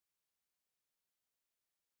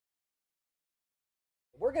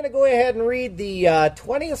We're going to go ahead and read the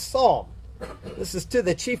 20th Psalm. This is to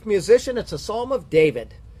the chief musician. It's a Psalm of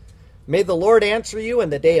David. May the Lord answer you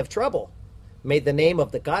in the day of trouble. May the name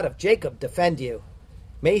of the God of Jacob defend you.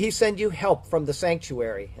 May he send you help from the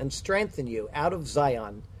sanctuary and strengthen you out of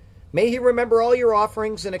Zion. May he remember all your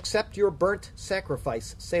offerings and accept your burnt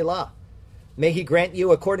sacrifice, Selah. May he grant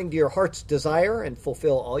you according to your heart's desire and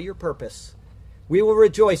fulfill all your purpose. We will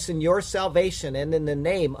rejoice in your salvation and in the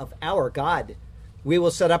name of our God. We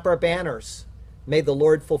will set up our banners. May the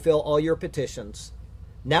Lord fulfill all your petitions.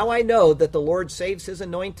 Now I know that the Lord saves his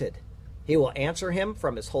anointed. He will answer him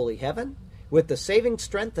from his holy heaven with the saving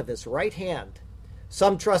strength of his right hand.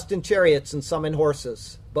 Some trust in chariots and some in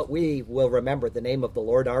horses, but we will remember the name of the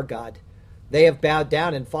Lord our God. They have bowed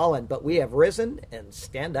down and fallen, but we have risen and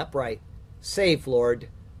stand upright. Save, Lord.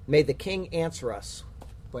 May the King answer us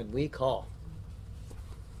when we call.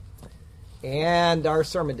 And our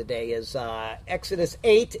sermon today is Exodus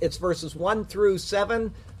 8. It's verses 1 through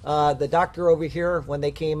 7. The doctor over here, when they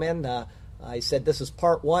came in, I said this is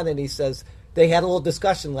part 1, and he says they had a little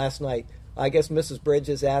discussion last night. I guess Mrs.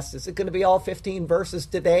 Bridges asked, is it going to be all 15 verses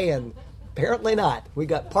today? And apparently not. We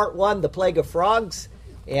got part 1, the plague of frogs.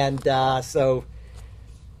 And so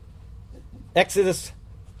Exodus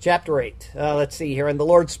chapter 8. Let's see here. And the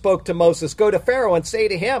Lord spoke to Moses, go to Pharaoh and say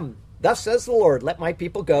to him, thus says the Lord, let my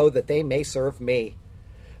people go, that they may serve me.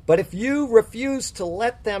 But if you refuse to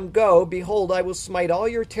let them go, behold, I will smite all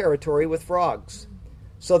your territory with frogs.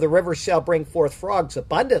 So the rivers shall bring forth frogs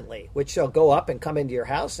abundantly, which shall go up and come into your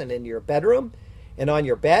house and into your bedroom and on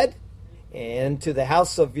your bed, and to the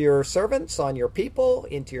house of your servants, on your people,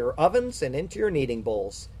 into your ovens and into your kneading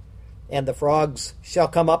bowls. And the frogs shall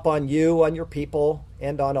come up on you, on your people,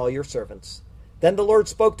 and on all your servants. Then the Lord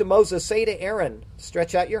spoke to Moses, say to Aaron,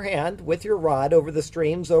 stretch out your hand with your rod over the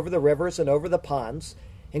streams, over the rivers, and over the ponds,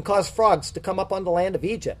 and cause frogs to come up on the land of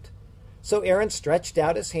Egypt. So Aaron stretched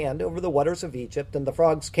out his hand over the waters of Egypt, and the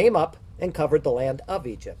frogs came up and covered the land of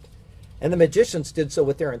Egypt. And the magicians did so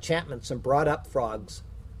with their enchantments and brought up frogs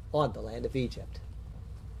on the land of Egypt.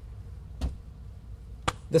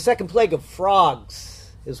 The second plague of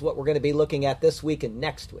frogs is what we're going to be looking at this week and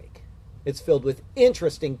next week. It's filled with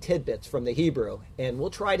interesting tidbits from the Hebrew, and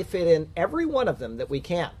we'll try to fit in every one of them that we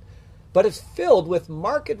can. But it's filled with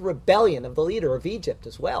marked rebellion of the leader of Egypt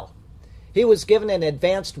as well. He was given an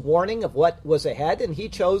advanced warning of what was ahead, and he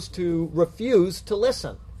chose to refuse to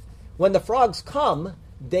listen. When the frogs come,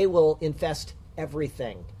 they will infest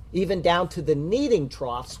everything, even down to the kneading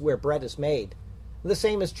troughs where bread is made. The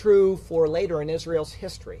same is true for later in Israel's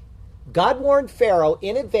history. God warned Pharaoh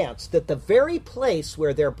in advance that the very place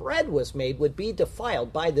where their bread was made would be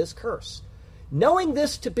defiled by this curse. Knowing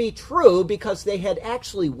this to be true because they had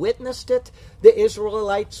actually witnessed it, the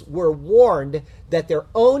Israelites were warned that their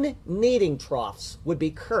own kneading troughs would be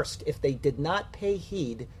cursed if they did not pay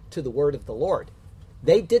heed to the word of the Lord.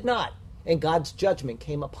 They did not, and God's judgment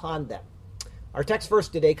came upon them. Our text verse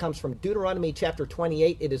today comes from Deuteronomy chapter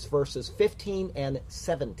 28. It is verses 15 and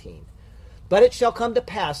 17. But it shall come to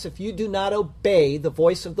pass, if you do not obey the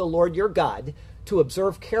voice of the Lord your God, to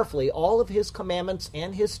observe carefully all of his commandments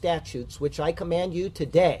and his statutes, which I command you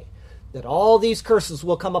today, that all these curses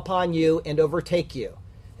will come upon you and overtake you.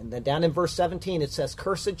 And then down in verse 17 it says,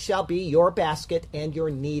 cursed shall be your basket and your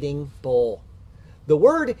kneading bowl. The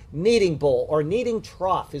word kneading bowl or kneading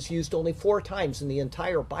trough is used only 4 times in the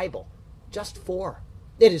entire Bible. Just 4.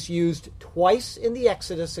 It is used twice in the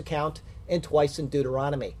Exodus account and twice in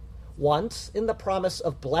Deuteronomy. Once in the promise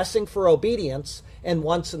of blessing for obedience, and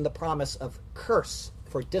once in the promise of curse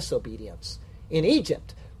for disobedience. In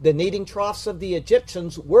Egypt, the kneading troughs of the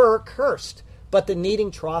Egyptians were cursed, but the kneading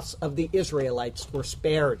troughs of the Israelites were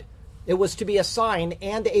spared. It was to be a sign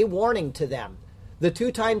and a warning to them. The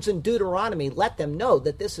 2 times in Deuteronomy let them know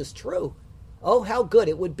that this is true. Oh, how good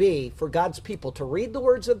it would be for God's people to read the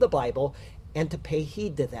words of the Bible and to pay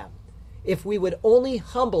heed to them. If we would only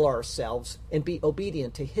humble ourselves and be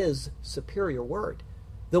obedient to his superior word.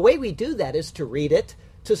 The way we do that is to read it,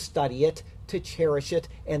 to study it, to cherish it,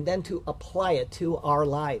 and then to apply it to our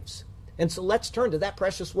lives. And so let's turn to that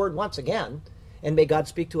precious word once again, and may God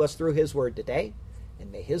speak to us through his word today,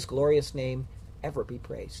 and may his glorious name ever be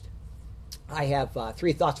praised. I have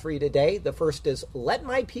 3 thoughts for you today. The first is, let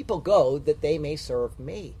my people go that they may serve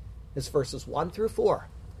me. It's verses 1 through 4.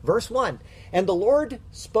 Verse 1, and the Lord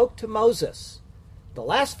spoke to Moses. The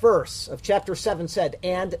last verse of chapter 7 said,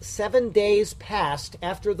 and 7 days passed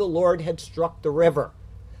after the Lord had struck the river.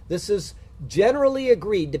 This is generally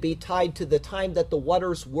agreed to be tied to the time that the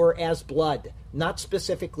waters were as blood, not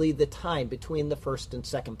specifically the time between the first and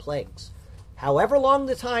second plagues. However long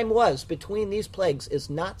the time was between these plagues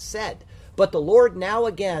is not said, But the Lord now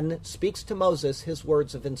again speaks to Moses his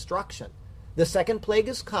words of instruction. The second plague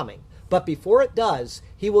is coming, but before it does,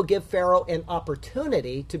 he will give Pharaoh an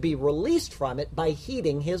opportunity to be released from it by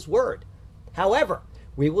heeding his word. However,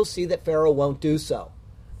 we will see that Pharaoh won't do so.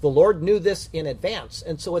 The Lord knew this in advance,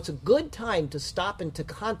 and so it's a good time to stop and to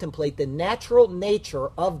contemplate the natural nature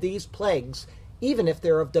of these plagues, even if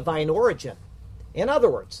they're of divine origin. In other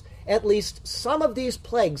words, at least some of these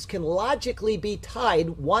plagues can logically be tied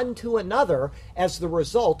one to another as the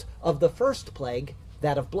result of the first plague,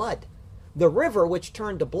 that of blood. The river which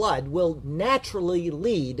turned to blood will naturally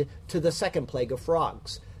lead to the second plague of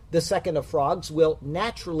frogs. The second of frogs will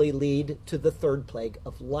naturally lead to the third plague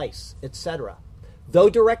of lice, etc. Though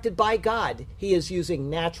directed by God, he is using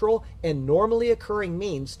natural and normally occurring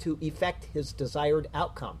means to effect his desired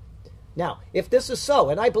outcome. Now, if this is so,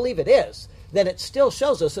 and I believe it is, then it still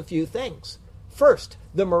shows us a few things. First,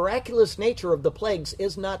 the miraculous nature of the plagues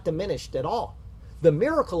is not diminished at all. The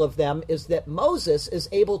miracle of them is that Moses is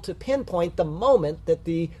able to pinpoint the moment that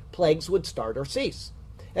the plagues would start or cease.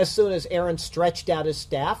 As soon as Aaron stretched out his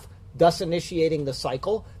staff, thus initiating the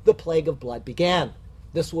cycle, the plague of blood began.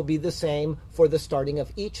 This will be the same for the starting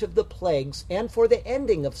of each of the plagues and for the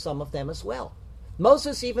ending of some of them as well.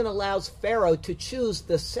 Moses even allows Pharaoh to choose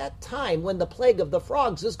the set time when the plague of the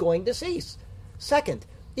frogs is going to cease. Second,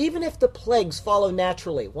 even if the plagues follow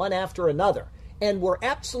naturally, one after another, and were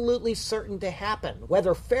absolutely certain to happen,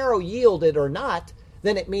 whether Pharaoh yielded or not,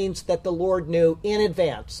 then it means that the Lord knew in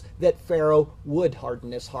advance that Pharaoh would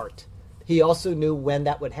harden his heart. He also knew when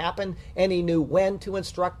that would happen, and he knew when to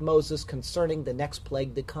instruct Moses concerning the next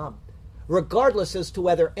plague to come. Regardless as to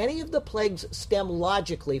whether any of the plagues stem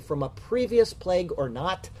logically from a previous plague or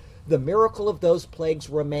not, the miracle of those plagues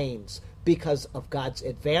remains because of God's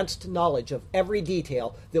advanced knowledge of every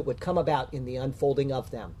detail that would come about in the unfolding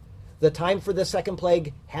of them. The time for the second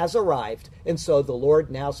plague has arrived, and so the Lord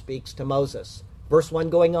now speaks to Moses. Verse 1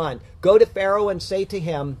 going on, "Go to Pharaoh and say to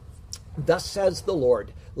him, 'Thus says the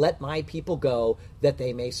Lord, let my people go, that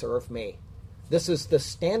they may serve me.'" This is the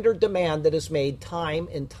standard demand that is made time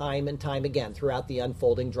and time and time again throughout the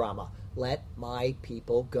unfolding drama. Let my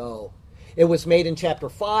people go. It was made in chapter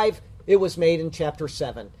 5. It was made in chapter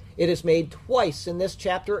 7. It is made twice in this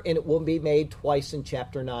chapter, and it will be made twice in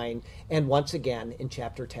chapter 9, and once again in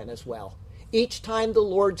chapter 10 as well. Each time the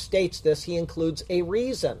Lord states this, he includes a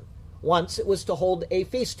reason. Once it was to hold a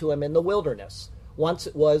feast to him in the wilderness. Once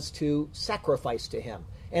it was to sacrifice to him.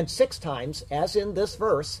 And 6 times, as in this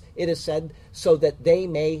verse, it is said, so that they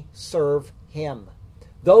may serve him.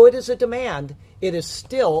 Though it is a demand, it is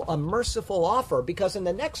still a merciful offer, because in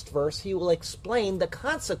the next verse he will explain the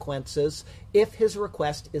consequences if his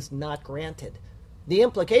request is not granted. The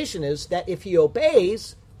implication is that if he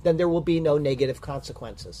obeys, then there will be no negative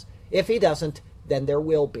consequences. If he doesn't, then there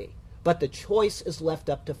will be. But the choice is left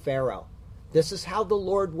up to Pharaoh. This is how the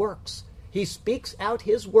Lord works. He speaks out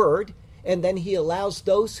his word, and then he allows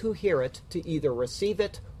those who hear it to either receive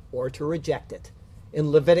it or to reject it.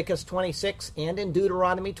 In Leviticus 26 and in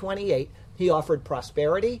Deuteronomy 28, he offered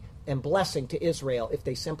prosperity and blessing to Israel if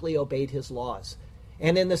they simply obeyed his laws.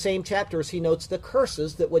 And in the same chapters, he notes the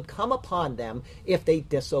curses that would come upon them if they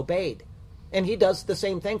disobeyed. And he does the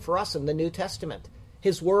same thing for us in the New Testament.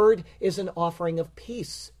 His word is an offering of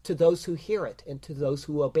peace to those who hear it and to those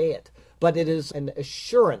who obey it. But it is an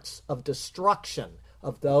assurance of destruction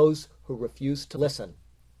of those who refuse to listen.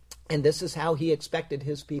 And this is how he expected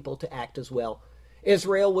his people to act as well.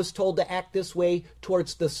 Israel was told to act this way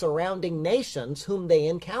towards the surrounding nations whom they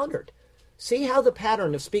encountered. See how the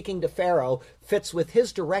pattern of speaking to Pharaoh fits with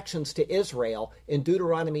his directions to Israel in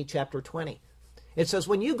Deuteronomy chapter 20. It says,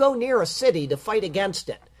 when you go near a city to fight against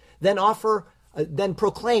it, then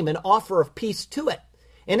proclaim an offer of peace to it.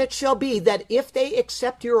 And it shall be that if they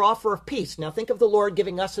accept your offer of peace, now think of the Lord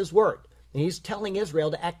giving us his word. And he's telling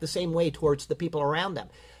Israel to act the same way towards the people around them.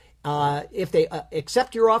 If they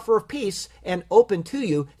accept your offer of peace and open to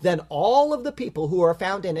you, then all of the people who are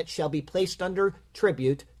found in it shall be placed under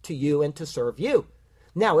tribute to you and to serve you.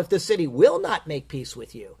 Now, if the city will not make peace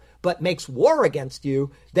with you, but makes war against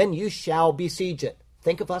you, then you shall besiege it.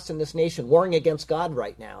 Think of us in this nation warring against God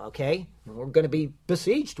right now, okay? And we're going to be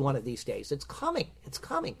besieged one of these days. It's coming. It's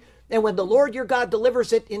coming. And when the Lord your God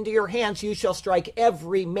delivers it into your hands, you shall strike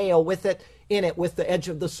every male with it with the edge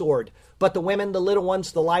of the sword. But the women, the little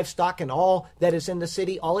ones, the livestock, and all that is in the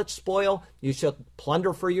city, all its spoil, you shall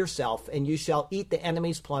plunder for yourself, and you shall eat the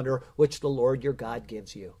enemy's plunder, which the Lord your God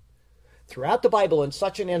gives you. Throughout the Bible, in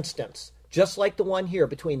such an instance, just like the one here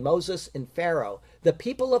between Moses and Pharaoh, the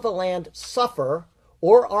people of a land suffer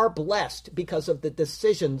or are blessed because of the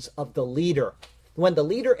decisions of the leader. When the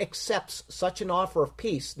leader accepts such an offer of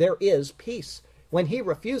peace, there is peace. When he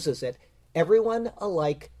refuses it, everyone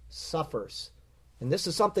alike suffers. And this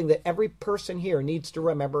is something that every person here needs to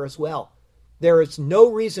remember as well. There is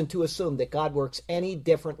no reason to assume that God works any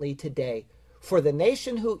differently today. For the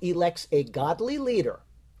nation who elects a godly leader,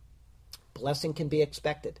 blessing can be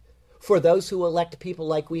expected. For those who elect people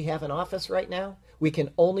like we have in office right now, we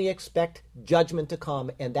can only expect judgment to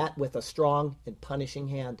come, and that with a strong and punishing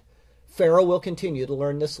hand. Pharaoh will continue to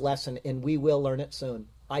learn this lesson, and we will learn it soon.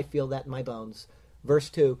 I feel that in my bones.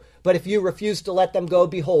 Verse 2, but if you refuse to let them go,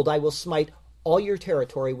 behold, I will smite all your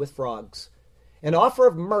territory with frogs. An offer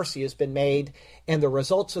of mercy has been made, and the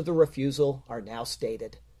results of the refusal are now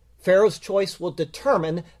stated. Pharaoh's choice will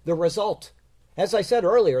determine the result. As I said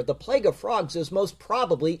earlier, the plague of frogs is most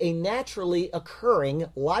probably a naturally occurring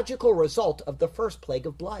logical result of the first plague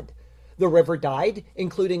of blood. The river died,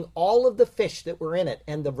 including all of the fish that were in it,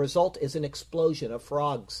 and the result is an explosion of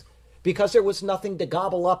frogs. Because there was nothing to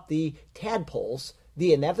gobble up the tadpoles,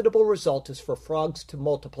 the inevitable result is for frogs to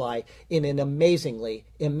multiply in an amazingly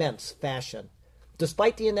immense fashion.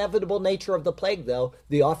 Despite the inevitable nature of the plague, though,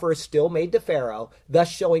 the offer is still made to Pharaoh, thus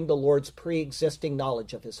showing the Lord's pre-existing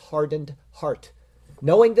knowledge of his hardened heart.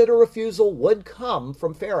 Knowing that a refusal would come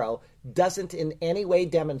from Pharaoh doesn't in any way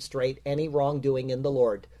demonstrate any wrongdoing in the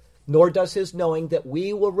Lord, nor does his knowing that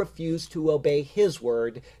we will refuse to obey his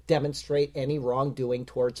word demonstrate any wrongdoing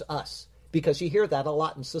towards us. Because you hear that a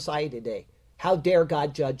lot in society today. How dare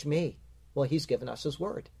God judge me? Well, he's given us his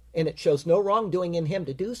word, and it shows no wrongdoing in him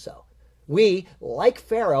to do so. We, like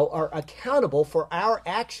Pharaoh, are accountable for our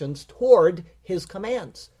actions toward his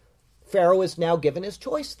commands. Pharaoh is now given his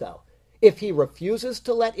choice, though. If he refuses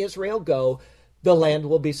to let Israel go, the land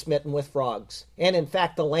will be smitten with frogs. And in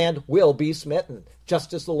fact, the land will be smitten,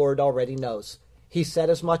 just as the Lord already knows. He said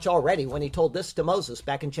as much already when he told this to Moses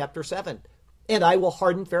back in chapter 7. And I will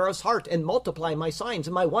harden Pharaoh's heart and multiply my signs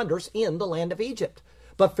and my wonders in the land of Egypt.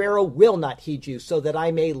 But Pharaoh will not heed you, so that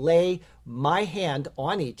I may lay my hand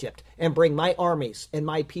on Egypt and bring my armies and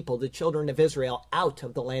my people, the children of Israel, out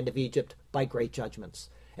of the land of Egypt by great judgments.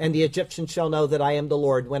 And the Egyptians shall know that I am the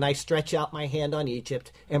Lord when I stretch out my hand on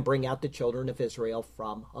Egypt and bring out the children of Israel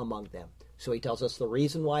from among them. So he tells us the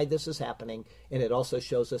reason why this is happening, and it also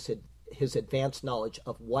shows us his advanced knowledge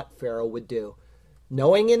of what Pharaoh would do.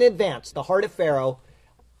 Knowing in advance the heart of Pharaoh,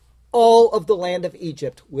 all of the land of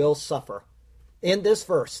Egypt will suffer. In this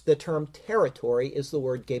verse, the term territory is the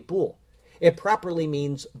word Gebul. It properly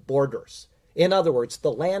means borders. In other words,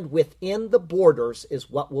 the land within the borders is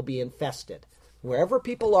what will be infested. Wherever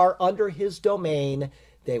people are under his domain,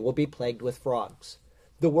 they will be plagued with frogs.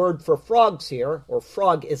 The word for frogs here, or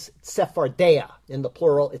frog, is Sephardeia. In the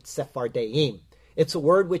plural, it's Sephardeim. It's a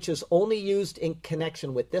word which is only used in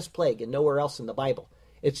connection with this plague and nowhere else in the Bible.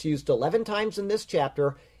 It's used 11 times in this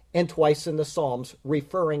chapter and twice in the Psalms,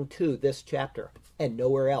 referring to this chapter, and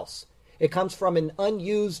nowhere else. It comes from an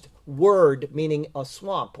unused word meaning a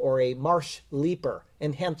swamp or a marsh leaper,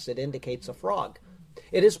 and hence it indicates a frog.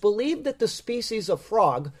 It is believed that the species of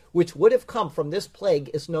frog which would have come from this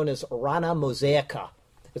plague is known as Rana mosaica.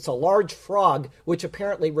 It's a large frog which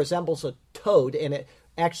apparently resembles a toad, and it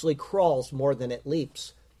actually crawls more than it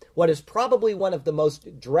leaps. What is probably one of the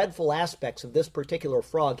most dreadful aspects of this particular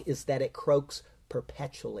frog is that it croaks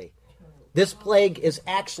perpetually. This plague is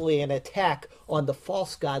actually an attack on the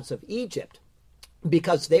false gods of Egypt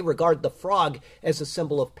because they regard the frog as a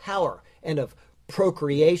symbol of power and of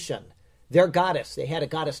procreation. Their goddess, they had a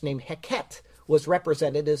goddess named Heket, was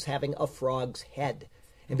represented as having a frog's head.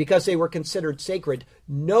 And because they were considered sacred,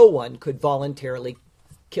 no one could voluntarily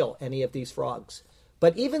kill any of these frogs.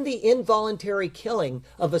 But even the involuntary killing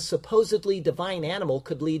of a supposedly divine animal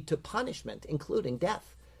could lead to punishment, including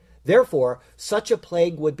death. Therefore, such a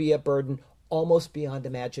plague would be a burden almost beyond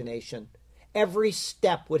imagination. Every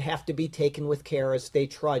step would have to be taken with care as they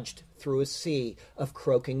trudged through a sea of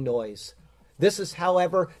croaking noise. This is,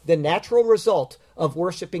 however, the natural result of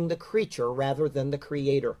worshiping the creature rather than the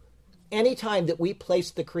creator. Any time that we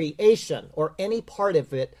place the creation or any part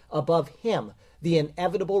of it above him, the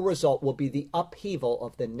inevitable result will be the upheaval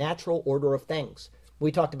of the natural order of things.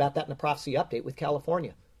 We talked about that in the prophecy update with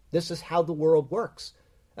California. This is how the world works.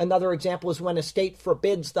 Another example is when a state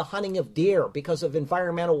forbids the hunting of deer because of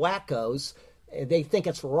environmental wackos. They think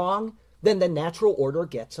it's wrong. Then the natural order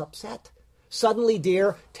gets upset. Suddenly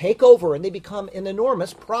deer take over and they become an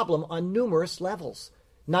enormous problem on numerous levels.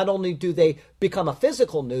 Not only do they become a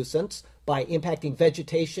physical nuisance by impacting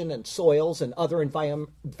vegetation and soils and other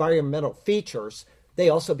environmental features, they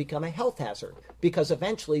also become a health hazard because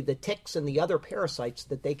eventually the ticks and the other parasites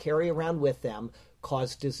that they carry around with them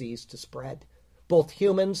cause disease to spread. Both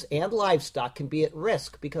humans and livestock can be at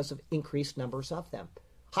risk because of increased numbers of them.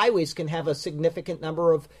 Highways can have a significant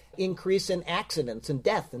number of increase in accidents and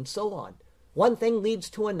death and so on. One thing leads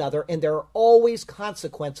to another, and there are always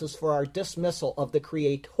consequences for our dismissal of the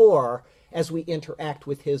Creator as we interact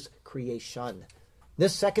with his creation.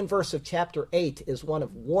 This second verse of chapter 8 is one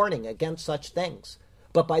of warning against such things.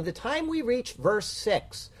 But by the time we reach verse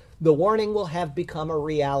 6, the warning will have become a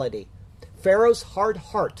reality. Pharaoh's hard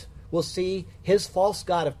heart will see his false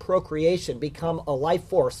god of procreation become a life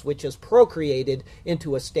force which is procreated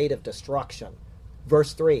into a state of destruction.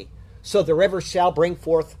 Verse 3, so the river shall bring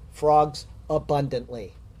forth frogs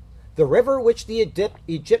abundantly. The river which the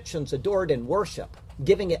Egyptians adored and worship,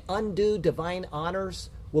 giving it undue divine honors,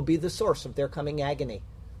 will be the source of their coming agony.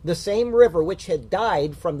 The same river which had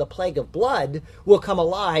died from the plague of blood will come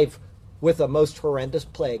alive with a most horrendous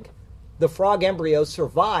plague. The frog embryos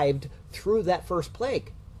survived through that first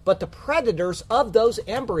plague, but the predators of those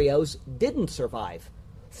embryos didn't survive.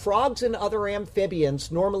 Frogs and other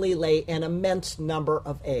amphibians normally lay an immense number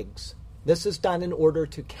of eggs. This is done in order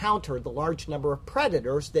to counter the large number of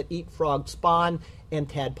predators that eat frog spawn and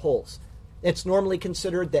tadpoles. It's normally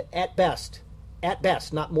considered that at best,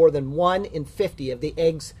 not more than 1 in 50 of the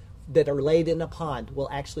eggs that are laid in a pond will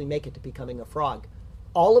actually make it to becoming a frog.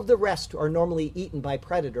 All of the rest are normally eaten by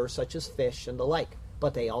predators such as fish and the like,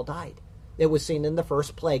 but they all died. It was seen in the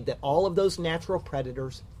first plague that all of those natural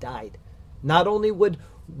predators died. Not only would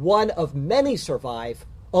one of many survive,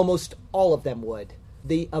 almost all of them would.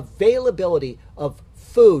 The availability of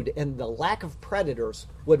food and the lack of predators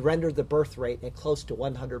would render the birth rate at close to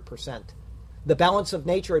 100%. The balance of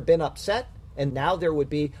nature had been upset, and now there would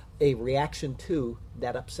be a reaction to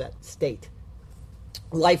that upset state.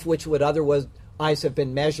 Life which would otherwise have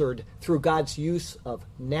been measured through God's use of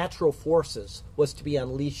natural forces was to be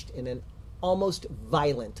unleashed in an almost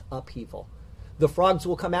violent upheaval. The frogs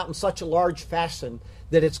will come out in such a large fashion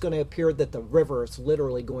that it's going to appear that the river is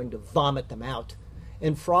literally going to vomit them out.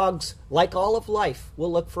 And frogs, like all of life,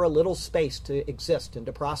 will look for a little space to exist and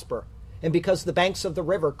to prosper. And because the banks of the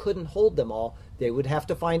river couldn't hold them all, they would have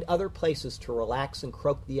to find other places to relax and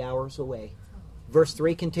croak the hours away. Verse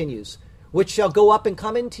 3 continues, which shall go up and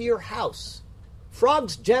come into your house.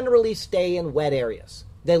 Frogs generally stay in wet areas.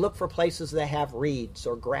 They look for places that have reeds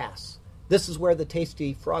or grass. This is where the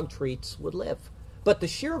tasty frog treats would live. But the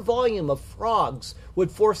sheer volume of frogs would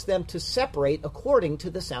force them to separate according to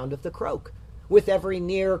the sound of the croak. With every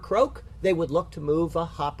near croak, they would look to move a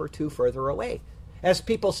hop or two further away. As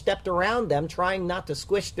people stepped around them, trying not to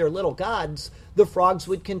squish their little gods, the frogs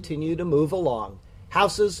would continue to move along.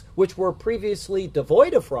 Houses which were previously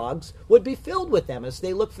devoid of frogs would be filled with them as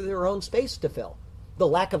they looked for their own space to fill. The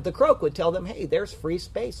lack of the croak would tell them, hey, there's free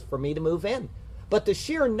space for me to move in. But the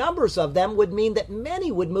sheer numbers of them would mean that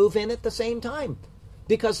many would move in at the same time.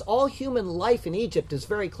 Because all human life in Egypt is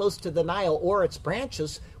very close to the Nile or its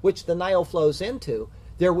branches, which the Nile flows into,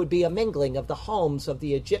 there would be a mingling of the homes of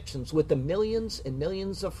the Egyptians with the millions and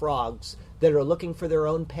millions of frogs that are looking for their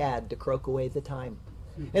own pad to croak away the time.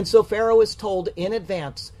 And so Pharaoh is told in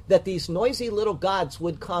advance that these noisy little gods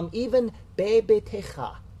would come even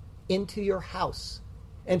bebetecha, into your house.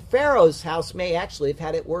 And Pharaoh's house may actually have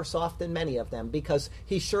had it worse off than many of them, because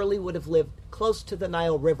he surely would have lived close to the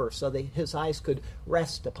Nile River so that his eyes could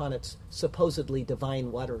rest upon its supposedly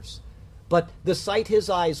divine waters. But the sight his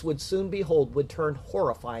eyes would soon behold would turn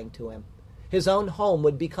horrifying to him. His own home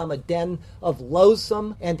would become a den of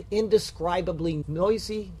loathsome and indescribably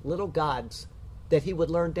noisy little gods that he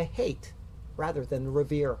would learn to hate rather than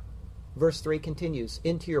revere. Verse 3 continues,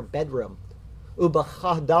 into your bedroom,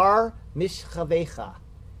 ubachadar mishchavecha,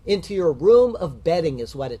 into your room of bedding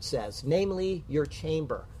is what it says, namely your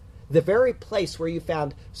chamber, the very place where you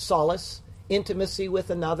found solace, intimacy with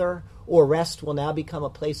another, or rest will now become a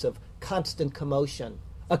place of constant commotion,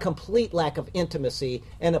 a complete lack of intimacy,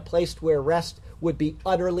 and a place where rest would be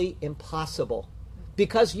utterly impossible.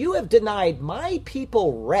 Because you have denied my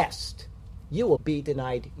people rest, you will be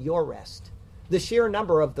denied your rest. The sheer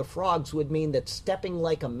number of the frogs would mean that stepping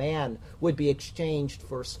like a man would be exchanged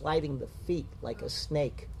for sliding the feet like a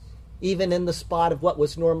snake. Even in the spot of what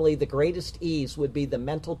was normally the greatest ease would be the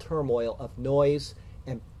mental turmoil of noise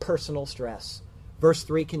and personal stress. Verse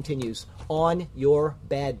 3 continues, on your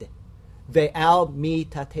bed, ve'al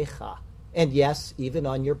mitatecha, and yes, even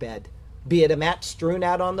on your bed, be it a mat strewn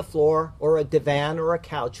out on the floor or a divan or a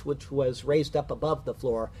couch which was raised up above the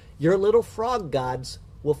floor, your little frog gods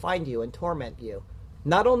will find you and torment you.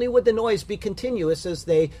 Not only would the noise be continuous as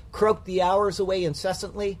they croaked the hours away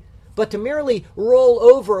incessantly, but to merely roll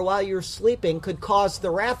over while you're sleeping could cause the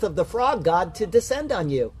wrath of the frog god to descend on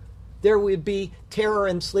you. There would be terror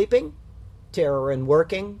in sleeping, terror in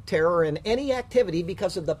working, terror in any activity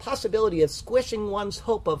because of the possibility of squishing one's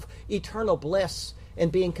hope of eternal bliss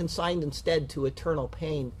and being consigned instead to eternal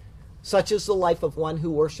pain. Such is the life of one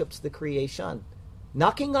who worships the creation.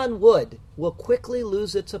 Knocking on wood will quickly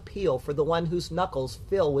lose its appeal for the one whose knuckles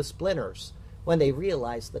fill with splinters when they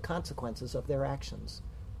realize the consequences of their actions.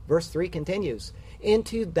 Verse 3 continues,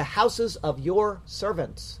 into the houses of your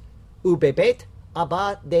servants, ubebet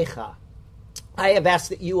abadecha. I have asked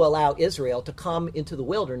that you allow Israel to come into the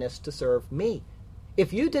wilderness to serve me.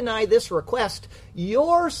 If you deny this request,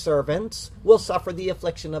 your servants will suffer the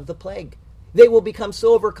affliction of the plague. They will become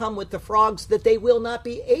so overcome with the frogs that they will not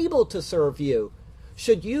be able to serve you.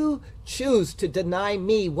 Should you choose to deny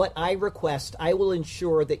me what I request, I will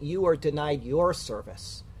ensure that you are denied your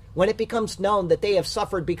service. When it becomes known that they have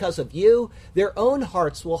suffered because of you, their own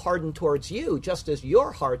hearts will harden towards you, just as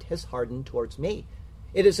your heart has hardened towards me.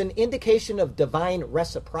 It is an indication of divine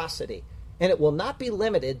reciprocity, and it will not be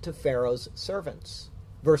limited to Pharaoh's servants.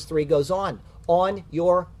 Verse 3 goes on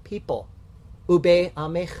your people, ube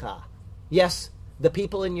amecha. Yes, the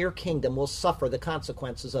people in your kingdom will suffer the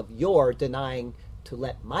consequences of your denying to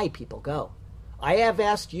let my people go. I have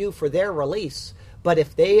asked you for their release, but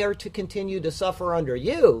if they are to continue to suffer under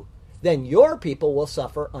you, then your people will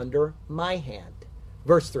suffer under my hand.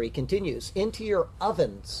 Verse 3 continues, into your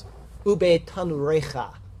ovens, ube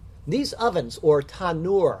tanurecha. These ovens, or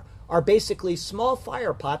tanur, are basically small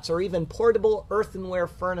fire pots or even portable earthenware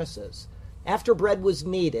furnaces. After bread was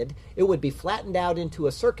kneaded, it would be flattened out into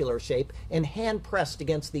a circular shape and hand-pressed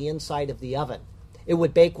against the inside of the oven. It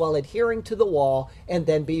would bake while adhering to the wall and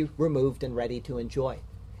then be removed and ready to enjoy.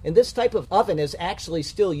 And this type of oven is actually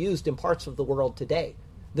still used in parts of the world today.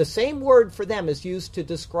 The same word for them is used to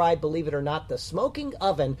describe, believe it or not, the smoking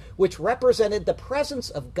oven, which represented the presence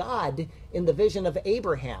of God in the vision of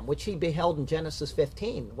Abraham, which he beheld in Genesis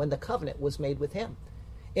 15, when the covenant was made with him.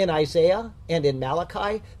 In Isaiah and in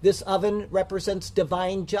Malachi, this oven represents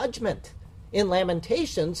divine judgment. In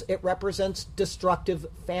Lamentations, it represents destructive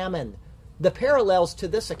famine. The parallels to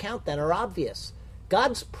this account, then, are obvious.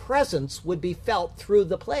 God's presence would be felt through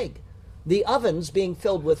the plague. The ovens, being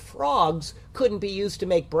filled with frogs, couldn't be used to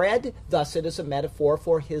make bread, thus it is a metaphor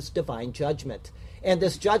for his divine judgment. And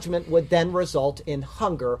this judgment would then result in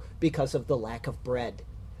hunger because of the lack of bread.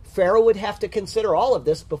 Pharaoh would have to consider all of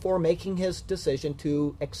this before making his decision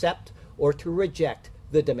to accept or to reject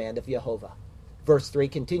the demand of Jehovah. Verse 3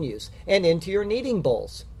 continues, and into your kneading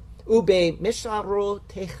bowls, ube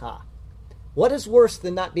misharotecha. What is worse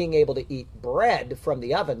than not being able to eat bread from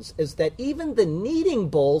the ovens is that even the kneading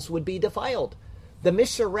bowls would be defiled. The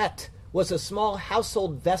misharet was a small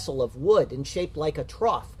household vessel of wood and shaped like a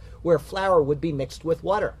trough where flour would be mixed with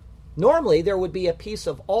water. Normally, there would be a piece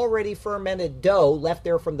of already fermented dough left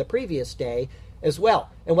there from the previous day as well.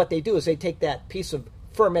 And what they do is they take that piece of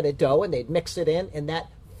fermented dough and they'd mix it in, and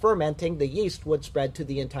that fermenting, the yeast would spread to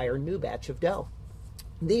the entire new batch of dough.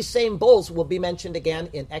 These same bowls will be mentioned again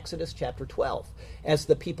in Exodus chapter 12 as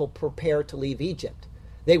the people prepare to leave Egypt.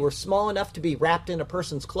 They were small enough to be wrapped in a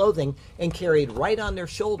person's clothing and carried right on their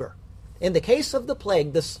shoulder. In the case of the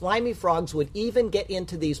plague, the slimy frogs would even get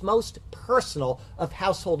into these most personal of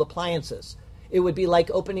household appliances. It would be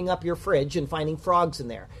like opening up your fridge and finding frogs in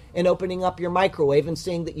there, and opening up your microwave and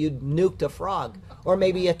seeing that you'd nuked a frog, or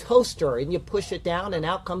maybe a toaster and you push it down and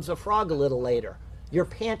out comes a frog a little later. Your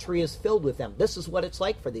pantry is filled with them. This is what it's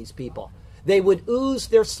like for these people. They would ooze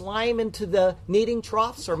their slime into the kneading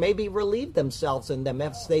troughs or maybe relieve themselves in them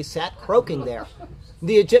as they sat croaking there.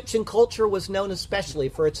 The Egyptian culture was known especially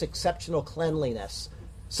for its exceptional cleanliness.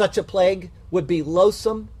 Such a plague would be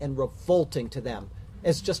loathsome and revolting to them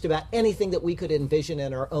as just about anything that we could envision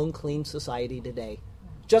in our own clean society today.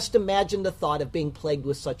 Just imagine the thought of being plagued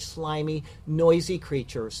with such slimy, noisy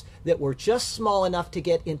creatures that were just small enough to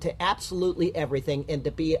get into absolutely everything and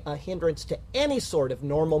to be a hindrance to any sort of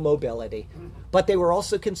normal mobility. But they were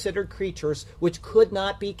also considered creatures which could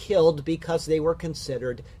not be killed because they were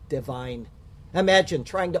considered divine. Imagine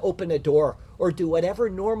trying to open a door or do whatever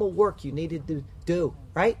normal work you needed to do,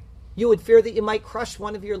 right? You would fear that you might crush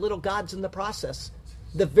one of your little gods in the process.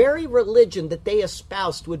 The very religion that they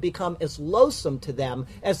espoused would become as loathsome to them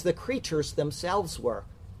as the creatures themselves were.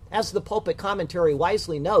 As the pulpit commentary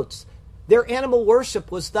wisely notes, their animal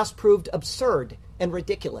worship was thus proved absurd and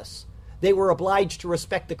ridiculous. They were obliged to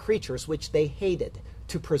respect the creatures which they hated,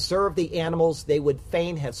 to preserve the animals they would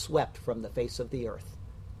fain have swept from the face of the earth.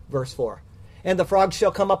 Verse 4, and the frogs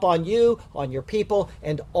shall come up on you, on your people,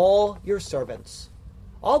 and all your servants.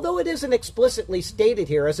 Although it isn't explicitly stated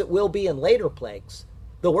here, as it will be in later plagues,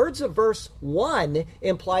 the words of verse 1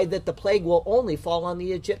 imply that the plague will only fall on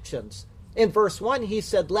the Egyptians. In verse 1, he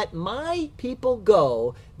said, "Let my people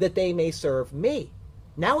go that they may serve me."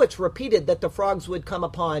 Now it's repeated that the frogs would come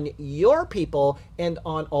upon your people and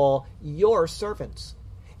on all your servants.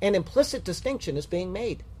 An implicit distinction is being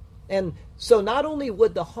made. And so not only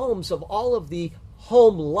would the homes of all of the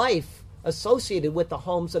home life associated with the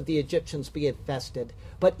homes of the Egyptians be infested,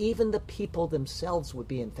 but even the people themselves would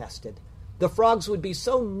be infested. The frogs would be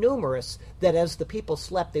so numerous that as the people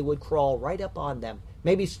slept, they would crawl right up on them,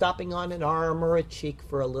 maybe stopping on an arm or a cheek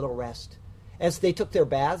for a little rest. As they took their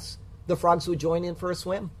baths, the frogs would join in for a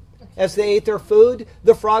swim. As they ate their food,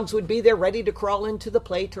 the frogs would be there ready to crawl into the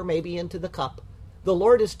plate or maybe into the cup. The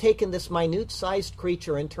Lord has taken this minute-sized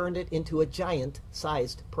creature and turned it into a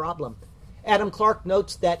giant-sized problem. Adam Clarke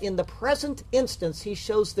notes that in the present instance, he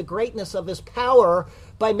shows the greatness of his power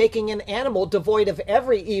by making an animal devoid of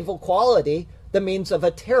every evil quality the means of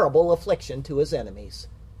a terrible affliction to his enemies.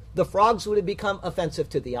 The frogs would have become offensive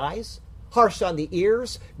to the eyes, harsh on the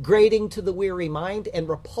ears, grating to the weary mind, and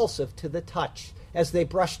repulsive to the touch as they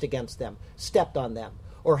brushed against them, stepped on them,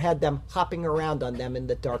 or had them hopping around on them in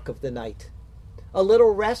the dark of the night. A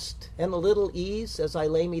little rest and a little ease as I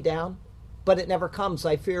lay me down, but it never comes.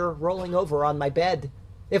 I fear rolling over on my bed.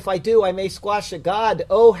 If I do, I may squash a god.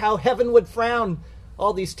 Oh, how heaven would frown.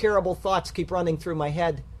 All these terrible thoughts keep running through my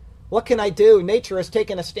head. What can I do? Nature has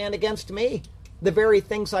taken a stand against me. The very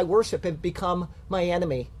things I worship have become my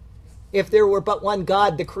enemy. If there were but one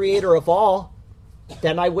God, the creator of all,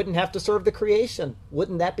 then I wouldn't have to serve the creation.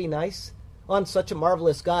 Wouldn't that be nice? On such a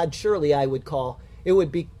marvelous God, surely I would call. It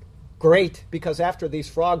would be great, because after these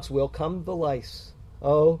frogs will come the lice.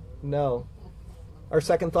 Oh, no. Our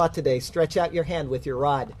second thought today, stretch out your hand with your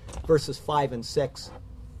rod, verses 5 and 6.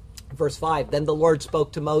 Verse 5, then the Lord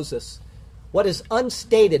spoke to Moses. What is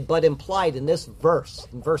unstated but implied in this verse,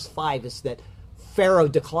 in verse 5, is that Pharaoh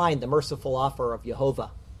declined the merciful offer of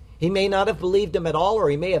Jehovah. He may not have believed him at all, or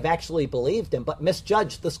he may have actually believed him, but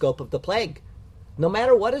misjudged the scope of the plague. No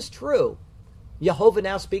matter what is true, Jehovah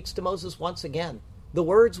now speaks to Moses once again. The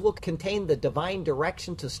words will contain the divine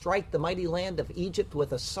direction to strike the mighty land of Egypt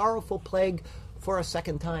with a sorrowful plague for a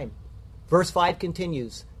second time. Verse 5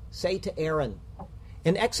 continues, say to Aaron.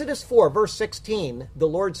 In Exodus 4, verse 16, the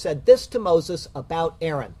Lord said this to Moses about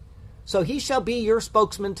Aaron. So he shall be your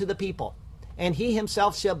spokesman to the people, and he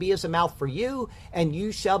himself shall be as a mouth for you, and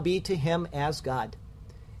you shall be to him as God.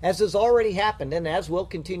 As has already happened, and as will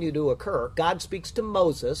continue to occur, God speaks to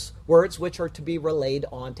Moses words which are to be relayed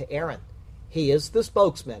on to Aaron. He is the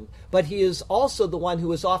spokesman, but he is also the one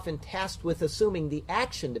who is often tasked with assuming the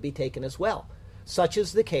action to be taken as well. Such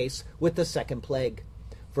is the case with the second plague.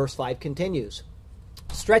 Verse 5 continues,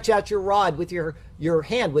 stretch out your rod with your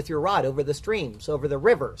hand with your rod over the streams, over the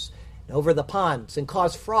rivers, and over the ponds, and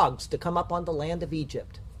cause frogs to come up on the land of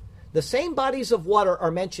Egypt. The same bodies of water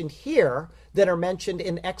are mentioned here that are mentioned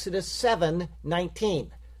in Exodus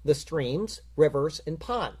 7:19. The streams, rivers, and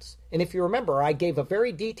ponds. And if you remember, I gave a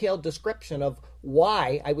very detailed description of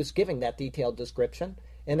why I was giving that detailed description.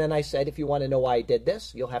 And then I said, if you want to know why I did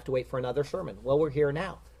this, you'll have to wait for another sermon. Well, we're here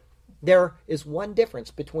now. There is one difference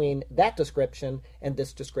between that description and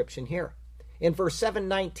this description here. In verse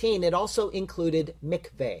 7:19, it also included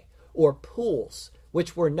mikveh, or pools,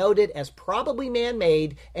 which were noted as probably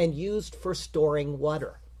man-made and used for storing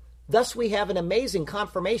water. Thus we have an amazing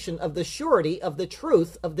confirmation of the surety of the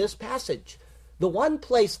truth of this passage. The one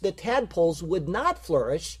place that tadpoles would not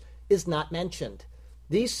flourish is not mentioned.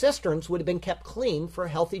 These cisterns would have been kept clean for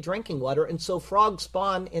healthy drinking water, and so frog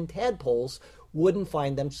spawn and tadpoles wouldn't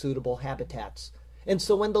find them suitable habitats. And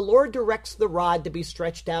so when the Lord directs the rod to be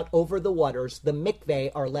stretched out over the waters, the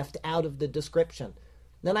mikveh are left out of the description.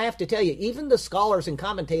 Then I have to tell you, even the scholars and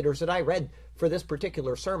commentators that I read for this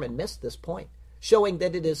particular sermon missed this point, showing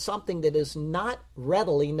that it is something that is not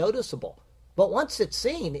readily noticeable. But once it's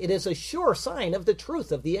seen, it is a sure sign of the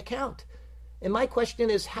truth of the account. And my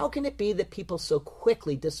question is, how can it be that people so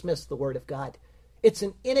quickly dismiss the Word of God? It's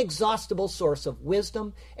an inexhaustible source of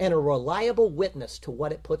wisdom and a reliable witness to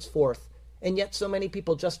what it puts forth, and yet so many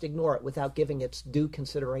people just ignore it without giving its due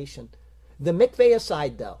consideration. The mikveh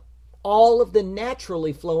aside, though, all of the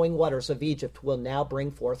naturally flowing waters of Egypt will now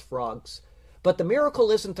bring forth frogs. But the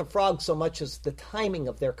miracle isn't the frogs so much as the timing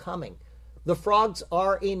of their coming. The frogs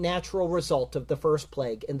are a natural result of the first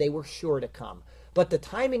plague, and they were sure to come. But the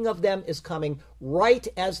timing of them is coming right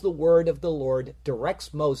as the word of the Lord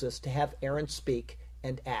directs Moses to have Aaron speak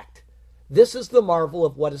and act. This is the marvel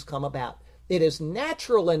of what has come about. It is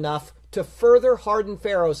natural enough to further harden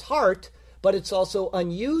Pharaoh's heart, but it's also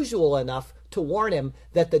unusual enough to warn him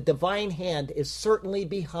that the divine hand is certainly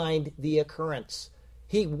behind the occurrence.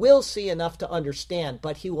 He will see enough to understand,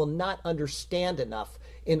 but he will not understand enough.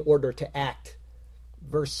 in order to act.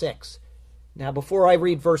 Verse 6. Now, before I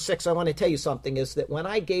read verse 6, I want to tell you something, is that when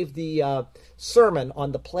I gave the sermon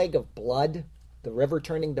on the plague of blood, the river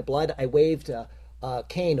turning to blood, I waved a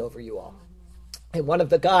cane over you all. And one of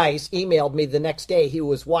the guys emailed me the next day. He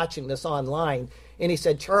was watching this online, and he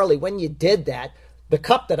said, Charlie, when you did that, the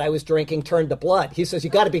cup that I was drinking turned to blood. He says, you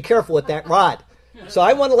got to be careful with that rod. So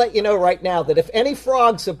I want to let you know right now that if any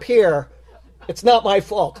frogs appear, it's not my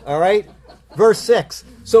fault, all right? Verse 6,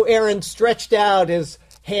 so Aaron stretched out his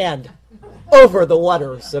hand over the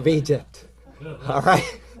waters of Egypt. All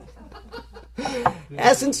right?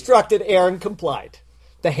 As instructed, Aaron complied.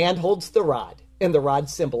 The hand holds the rod, and the rod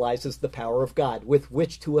symbolizes the power of God with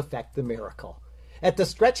which to effect the miracle. At the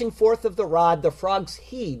stretching forth of the rod, the frogs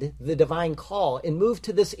heed the divine call and move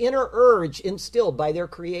to this inner urge instilled by their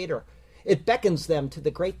Creator. It beckons them to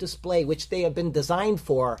the great display which they have been designed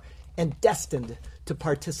for and destined to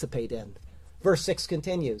participate in. Verse 6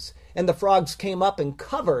 continues, and the frogs came up and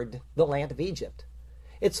covered the land of Egypt.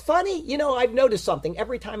 It's funny, I've noticed something.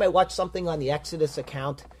 Every time I watch something on the Exodus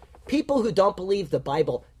account, people who don't believe the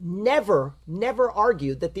Bible never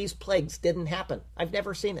argue that these plagues didn't happen. I've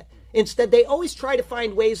never seen it. Instead, they always try to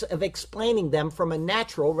find ways of explaining them from a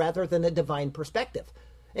natural rather than a divine perspective.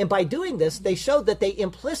 And by doing this, they show that they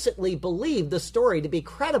implicitly believe the story to be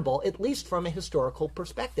credible, at least from a historical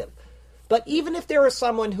perspective. But even if there is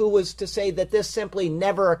someone who was to say that this simply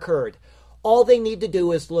never occurred, all they need to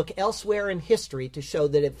do is look elsewhere in history to show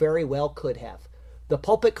that it very well could have. The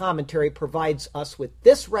pulpit commentary provides us with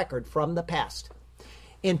this record from the past.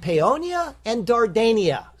 In Paeonia and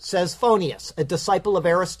Dardania, says Phonius, a disciple of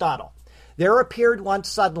Aristotle, there appeared once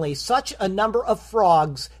suddenly such a number of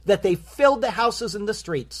frogs that they filled the houses and the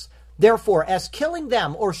streets. Therefore, as killing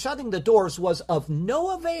them or shutting the doors was of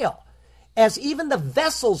no avail, as even the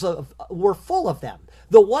vessels were full of them,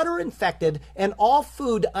 the water infected, and all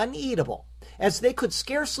food uneatable, as they could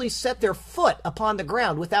scarcely set their foot upon the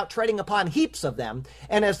ground without treading upon heaps of them,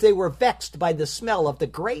 and as they were vexed by the smell of the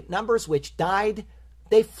great numbers which died,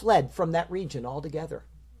 they fled from that region altogether.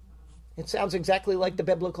 It sounds exactly like the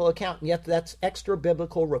biblical account, and yet that's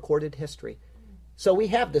extra-biblical recorded history. So we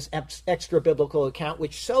have this extra-biblical account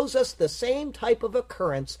which shows us the same type of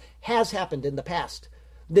occurrence has happened in the past.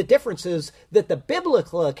 The difference is that the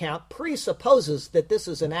biblical account presupposes that this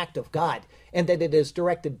is an act of God and that it is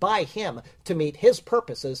directed by Him to meet His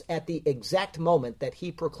purposes at the exact moment that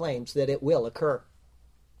He proclaims that it will occur.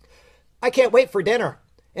 I can't wait for dinner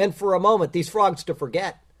and for a moment these frogs to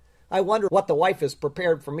forget. I wonder what the wife has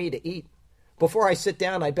prepared for me to eat. Before I sit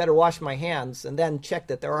down, I better wash my hands and then check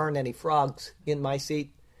that there aren't any frogs in my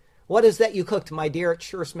seat. What is that you cooked, my dear? It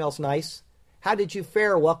sure smells nice. How did you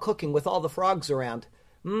fare while cooking with all the frogs around?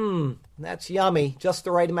 That's yummy, just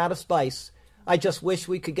the right amount of spice. I just wish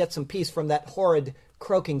we could get some peace from that horrid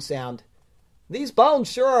croaking sound. These bones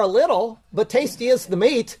sure are little, but tasty is the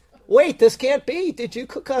meat. Wait, this can't be. Did you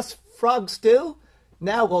cook us frog stew?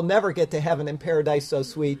 Now we'll never get to heaven in paradise so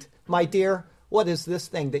sweet. My dear, what is this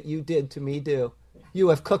thing that you did to me do? You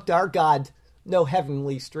have cooked our God. No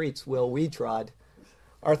heavenly streets will we trod.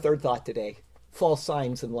 Our third thought today, false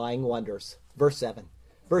signs and lying wonders. Verse 7.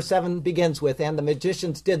 Verse 7 begins with, and the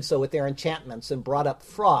magicians did so with their enchantments and brought up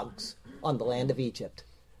frogs on the land of Egypt.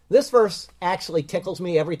 This verse actually tickles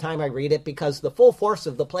me every time I read it because the full force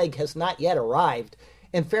of the plague has not yet arrived,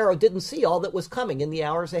 and Pharaoh didn't see all that was coming in the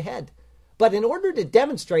hours ahead. But in order to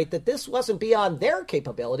demonstrate that this wasn't beyond their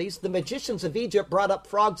capabilities, the magicians of Egypt brought up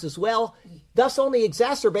frogs as well, thus only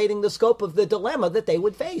exacerbating the scope of the dilemma that they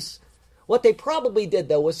would face. What they probably did,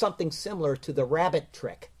 though, was something similar to the rabbit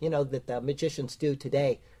trick, that the magicians do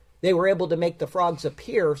today. They were able to make the frogs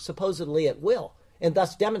appear supposedly at will, and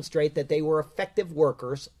thus demonstrate that they were effective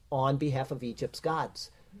workers on behalf of Egypt's gods.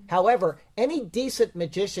 However, any decent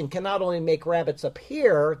magician can not only make rabbits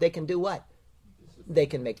appear, they can do what? They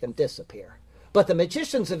can make them disappear. But the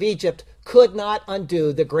magicians of Egypt could not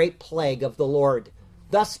undo the great plague of the Lord.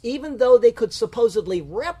 Thus, even though they could supposedly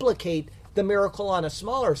replicate the miracle on a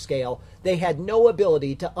smaller scale, they had no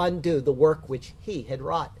ability to undo the work which He had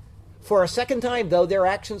wrought. For a second time, though, their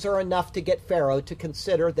actions are enough to get Pharaoh to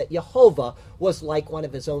consider that Jehovah was like one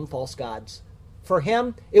of his own false gods. For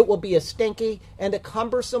him, it will be a stinky and a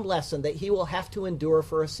cumbersome lesson that he will have to endure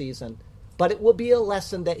for a season. But it will be a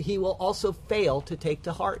lesson that he will also fail to take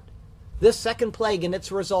to heart. This second plague and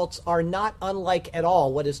its results are not unlike at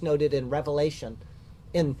all what is noted in Revelation.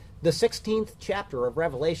 In the 16th chapter of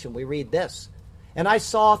Revelation, we read this, and I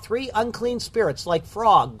saw 3 unclean spirits like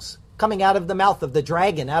frogs coming out of the mouth of the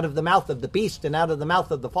dragon, out of the mouth of the beast, and out of the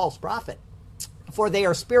mouth of the false prophet. For they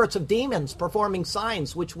are spirits of demons performing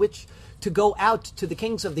signs which to go out to the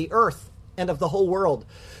kings of the earth and of the whole world,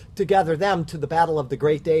 to gather them to the battle of the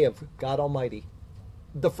great day of God Almighty.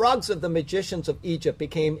 The frogs of the magicians of Egypt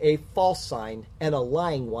became a false sign and a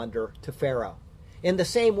lying wonder to Pharaoh. In the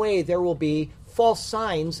same way, there will be false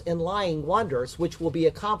signs and lying wonders which will be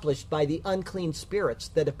accomplished by the unclean spirits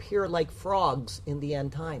that appear like frogs in the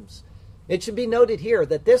end times. It should be noted here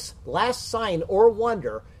that this last sign or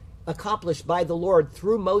wonder accomplished by the Lord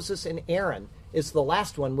through Moses and Aaron is the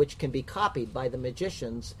last one which can be copied by the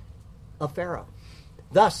magicians of Pharaoh.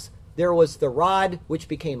 Thus, there was the rod which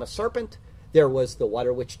became a serpent, there was the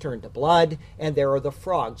water which turned to blood, and there are the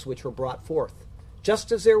frogs which were brought forth.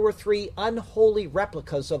 Just as there were 3 unholy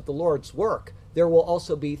replicas of the Lord's work, there will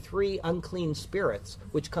also be 3 unclean spirits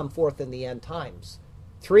which come forth in the end times.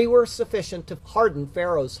 3 were sufficient to harden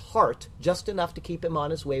Pharaoh's heart, just enough to keep him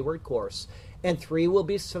on his wayward course, and 3 will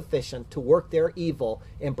be sufficient to work their evil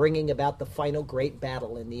in bringing about the final great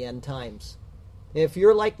battle in the end times. If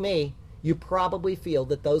you're like me, you probably feel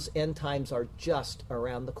that those end times are just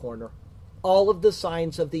around the corner. All of the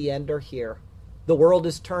signs of the end are here. The world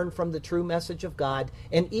has turned from the true message of God,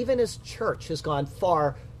 and even His church has gone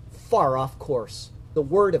far, far off course. The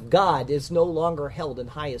Word of God is no longer held in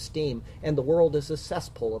high esteem, and the world is a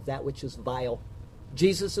cesspool of that which is vile.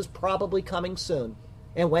 Jesus is probably coming soon,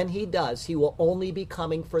 and when He does, He will only be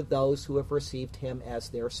coming for those who have received Him as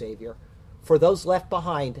their Savior. For those left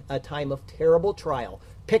behind, a time of terrible trial,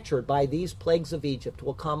 pictured by these plagues of Egypt,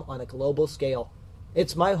 will come on a global scale.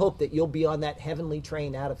 It's my hope that you'll be on that heavenly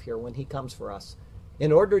train out of here when He comes for us.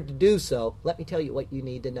 In order to do so, let me tell you what you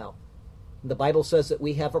need to know. The Bible says that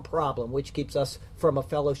we have a problem which keeps us from a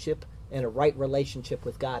fellowship and a right relationship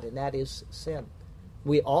with God, and that is sin.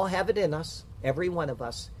 We all have it in us, every one of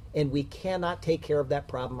us, and we cannot take care of that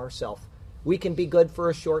problem ourselves. We can be good for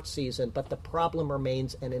a short season, but the problem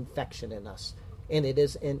remains an infection in us, and it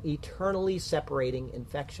is an eternally separating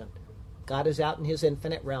infection. God is out in His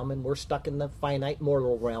infinite realm, and we're stuck in the finite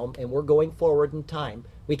mortal realm, and we're going forward in time.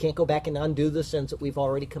 We can't go back and undo the sins that we've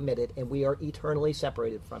already committed, and we are eternally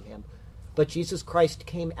separated from Him. But Jesus Christ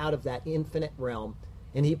came out of that infinite realm,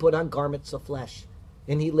 and He put on garments of flesh,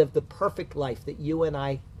 and He lived the perfect life that you and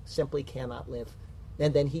I simply cannot live.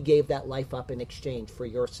 And then He gave that life up in exchange for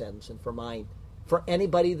your sins and for mine. For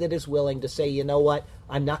anybody that is willing to say, you know what,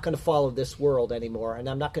 I'm not going to follow this world anymore, and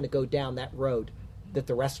I'm not going to go down that road that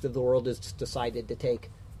the rest of the world has decided to take.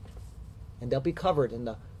 And they'll be covered in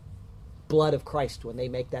the blood of Christ when they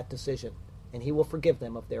make that decision. And He will forgive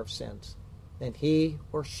them of their sins. And he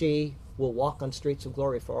or she will walk on streets of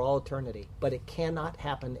glory for all eternity. But it cannot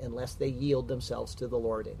happen unless they yield themselves to the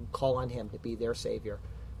Lord and call on Him to be their Savior.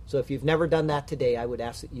 So if you've never done that today, I would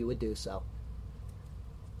ask that you would do so.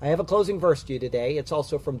 I have a closing verse to you today. It's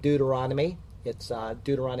also from Deuteronomy. It's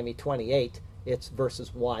Deuteronomy 28. It's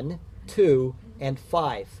verses 1, 2, and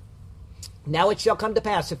 5. Now it shall come to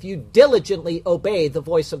pass, if you diligently obey the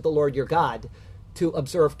voice of the Lord your God, to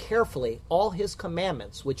observe carefully all His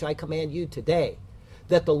commandments, which I command you today,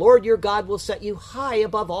 that the Lord your God will set you high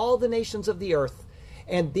above all the nations of the earth,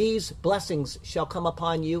 and these blessings shall come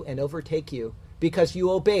upon you and overtake you, because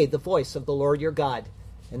you obey the voice of the Lord your God.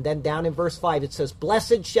 And then down in verse 5 it says,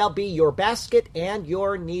 blessed shall be your basket and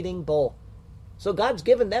your kneading bowl. So God's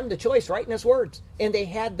given them the choice right in His words. And they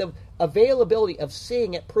had the availability of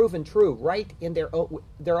seeing it proven true right in their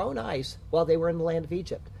own eyes while they were in the land of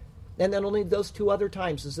Egypt. And then only those 2 other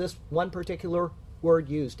times is this one particular word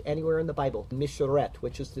used anywhere in the Bible, mishoret,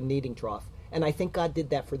 which is the kneading trough. And I think God did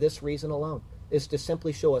that for this reason alone, is to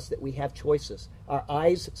simply show us that we have choices. Our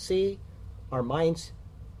eyes see, our minds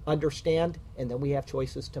understand, and then we have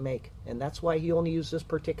choices to make. And that's why He only used this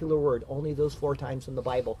particular word only those 4 times in the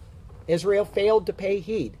Bible. Israel failed to pay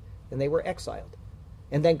heed, and they were exiled.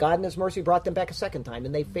 And then God in His mercy brought them back a second time,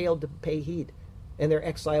 and they failed to pay heed. And their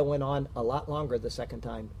exile went on a lot longer the second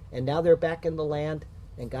time. And now they're back in the land,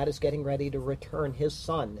 and God is getting ready to return His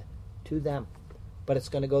Son to them. But it's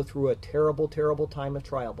going to go through a terrible, terrible time of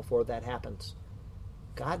trial before that happens.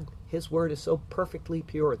 God, His Word is so perfectly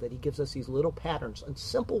pure that He gives us these little patterns and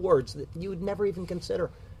simple words that you would never even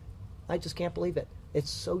consider. I just can't believe it.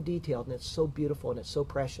 It's so detailed, and it's so beautiful, and it's so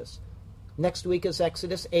precious. Next week is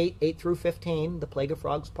Exodus 8 through 15, the Plague of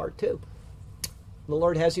Frogs, Part 2. The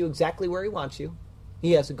Lord has you exactly where He wants you.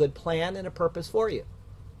 He has a good plan and a purpose for you.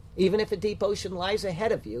 Even if a deep ocean lies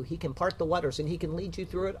ahead of you, He can part the waters, and He can lead you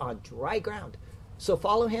through it on dry ground. So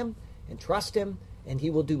follow Him and trust Him, and He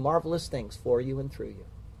will do marvelous things for you and through you.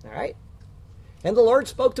 All right? And the Lord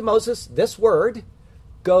spoke to Moses this word,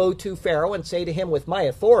 go to Pharaoh and say to him with my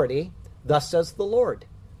authority, thus says the Lord,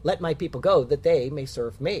 let my people go that they may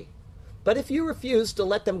serve me. But if you refuse to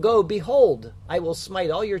let them go, behold, I will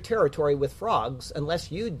smite all your territory with frogs,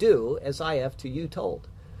 unless you do as I have to you told.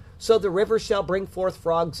 So the river shall bring forth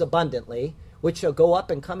frogs abundantly, which shall go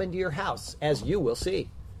up and come into your house, as you will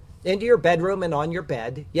see. Into your bedroom and on your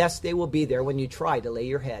bed, yes, they will be there when you try to lay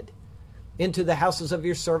your head. Into the houses of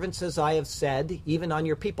your servants, as I have said, even on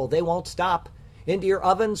your people, they won't stop. Into your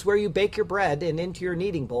ovens where you bake your bread, and into your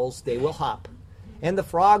kneading bowls they will hop. And the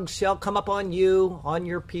frogs shall come upon you, on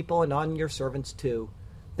your people, and on your servants too.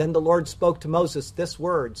 Then the Lord spoke to Moses this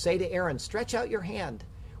word, say to Aaron, stretch out your hand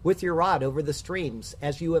with your rod over the streams,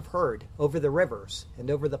 as you have heard, over the rivers,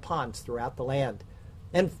 and over the ponds throughout the land.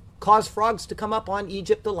 And cause frogs to come up on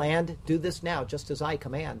Egypt the land. Do this now, just as I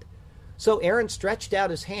command. So Aaron stretched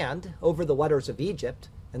out his hand over the waters of Egypt,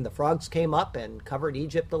 and the frogs came up and covered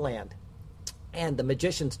Egypt the land. And the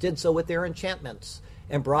magicians did so with their enchantments,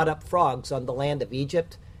 and brought up frogs on the land of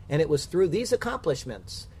Egypt, and it was through these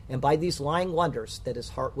accomplishments, and by these lying wonders, that his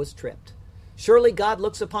heart was tripped. Surely God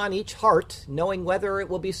looks upon each heart, knowing whether it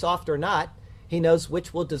will be soft or not. He knows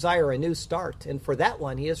which will desire a new start, and for that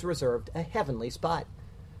one he has reserved a heavenly spot.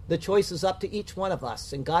 The choice is up to each one of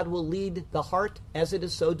us, and God will lead the heart as it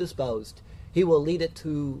is so disposed. He will lead it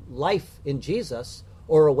to life in Jesus,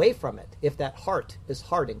 or away from it, if that heart is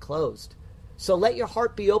hard and closed. So let your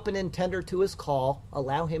heart be open and tender to his call.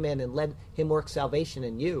 Allow him in and let him work salvation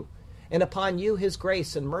in you. And upon you his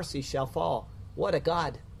grace and mercy shall fall. What a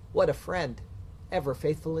God, what a friend, ever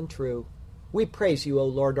faithful and true. We praise you, O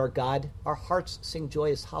Lord our God. Our hearts sing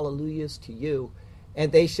joyous hallelujahs to you.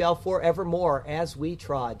 And they shall forevermore, as we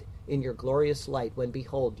trod in your glorious light, when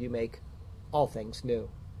behold you make all things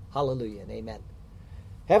new. Hallelujah and amen.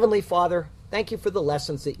 Heavenly Father, thank you for the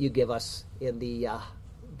lessons that you give us in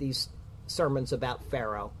these sermons about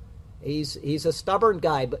Pharaoh. He's a stubborn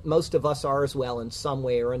guy, but most of us are as well in some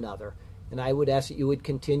way or another. And I would ask that you would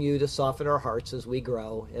continue to soften our hearts as we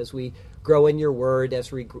grow in your word,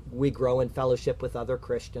 as we grow in fellowship with other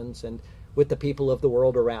Christians and with the people of the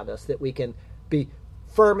world around us, that we can be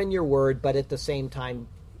firm in your word, but at the same time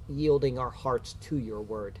yielding our hearts to your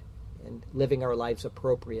word and living our lives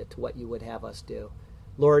appropriate to what you would have us do.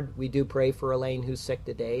 Lord, we do pray for Elaine, who's sick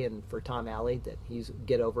today, and for Tom Alley, that he's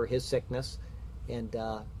get over his sickness, and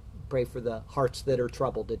pray for the hearts that are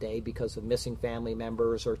troubled today because of missing family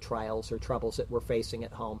members or trials or troubles that we're facing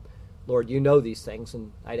at home. Lord, you know these things,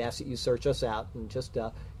 and I'd ask that you search us out and just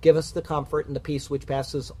give us the comfort and the peace which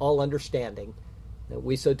passes all understanding that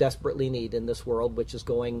we so desperately need in this world, which is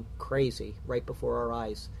going crazy right before our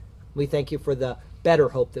eyes. We thank you for the better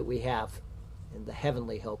hope that we have, and the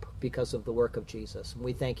heavenly hope because of the work of Jesus. And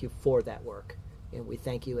we thank you for that work, and we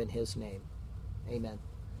thank you in his name. Amen.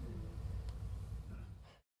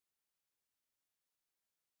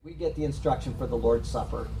 We get the instruction for the Lord's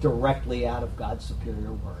Supper directly out of God's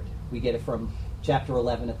superior word. We get it from chapter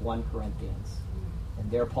 11 of 1 Corinthians. And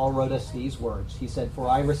there Paul wrote us these words. He said, "For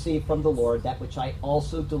I received from the Lord that which I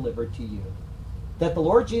also delivered to you, that the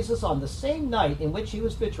Lord Jesus on the same night in which he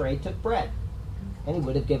was betrayed took bread. And he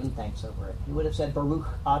would have given thanks over it. He would have said, Baruch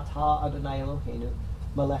atah Adonai Eloheinu,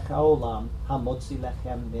 melech haolam, hamotzi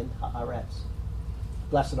lechem min haaretz.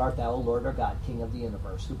 Blessed art thou, O Lord our God, King of the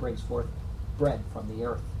universe, who brings forth bread from the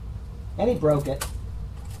earth. And he broke it.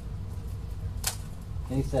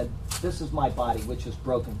 And he said, this is my body, which is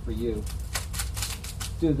broken for you.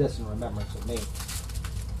 Do this in remembrance of me.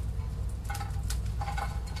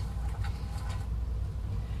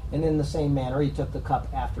 And in the same manner, he took the cup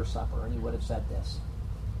after supper, and he would have said this.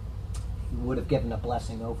 He would have given a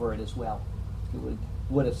blessing over it as well. He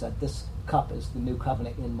would have said, this cup is the new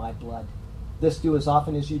covenant in my blood. This do as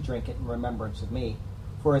often as you drink it in remembrance of me.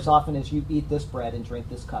 For as often as you eat this bread and drink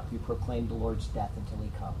this cup, you proclaim the Lord's death until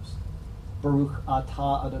he comes. Baruch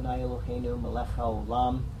atah Adonai Eloheinu melech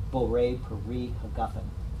haolam, borei peri hagafen.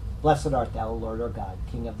 Blessed art thou, O Lord our God,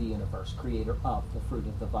 King of the universe, creator of the fruit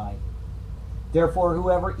of the vine. Therefore,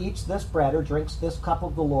 whoever eats this bread or drinks this cup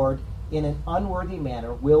of the Lord in an unworthy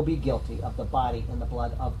manner will be guilty of the body and the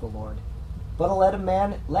blood of the Lord. But let a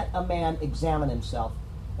man examine himself,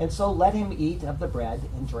 and so let him eat of the bread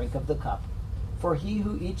and drink of the cup. For he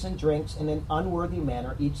who eats and drinks in an unworthy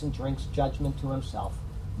manner eats and drinks judgment to himself,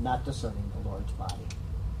 not discerning the Lord's body.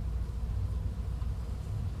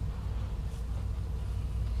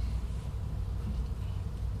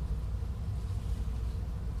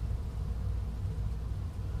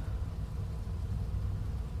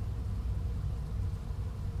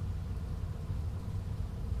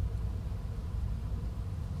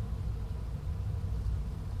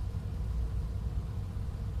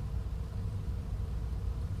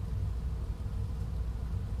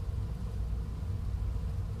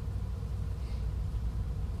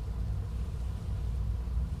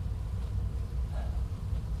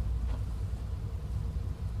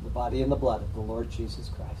 body and the blood of the Lord Jesus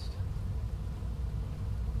Christ.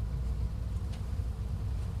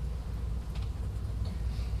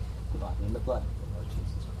 The body and the blood of the Lord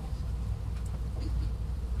Jesus Christ.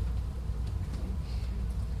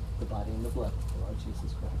 The body and the blood of the Lord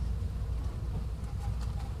Jesus Christ.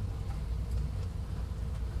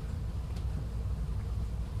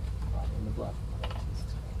 The body and the blood of the Lord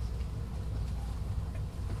Jesus Christ.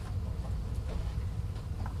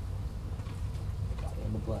 The body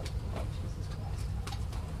and the blood of the Lord Jesus Christ.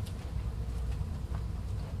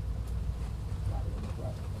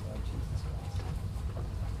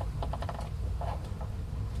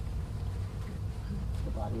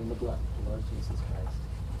 The body and the blood of the Lord Jesus Christ.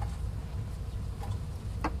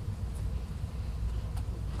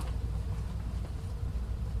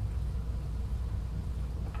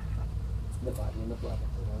 The body and the blood of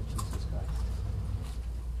the Lord Jesus Christ.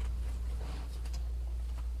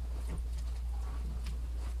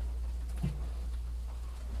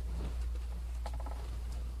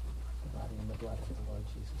 The body and the blood of the Lord Jesus Christ. The body and the blood of the Lord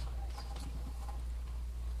Jesus Christ.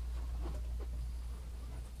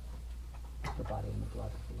 The body and the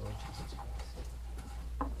blood of the Lord Jesus Christ.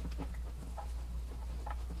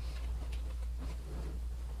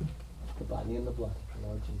 The body and the blood of the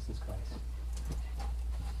Lord Jesus Christ.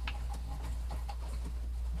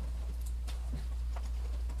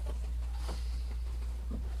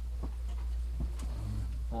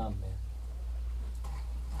 Amen.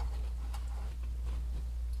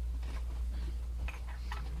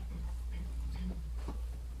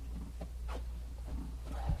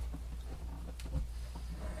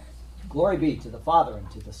 Glory be to the Father, and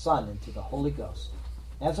to the Son, and to the Holy Ghost,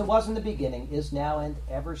 as it was in the beginning, is now, and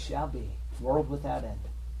ever shall be, world without end.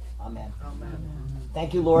 Amen. Amen.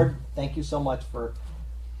 Thank you, Lord. Thank you so much for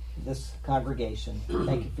this congregation.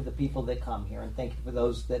 Thank you for the people that come here, and thank you for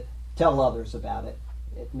those that tell others about it.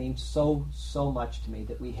 It means so much to me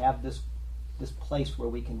that we have this place where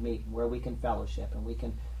we can meet, where we can fellowship, and we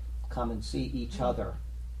can come and see each other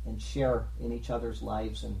and share in each other's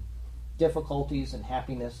lives and difficulties and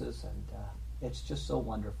happinesses, and it's just so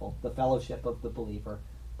wonderful, the fellowship of the believer.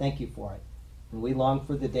 Thank you for it. And we long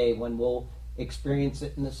for the day when we'll experience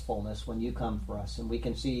it in its fullness, when you come for us and we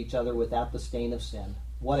can see each other without the stain of sin.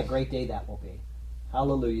 What a great day that will be.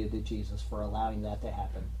 Hallelujah to Jesus for allowing that to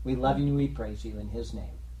happen. We love you and we praise you in his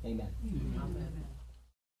name. Amen. Amen.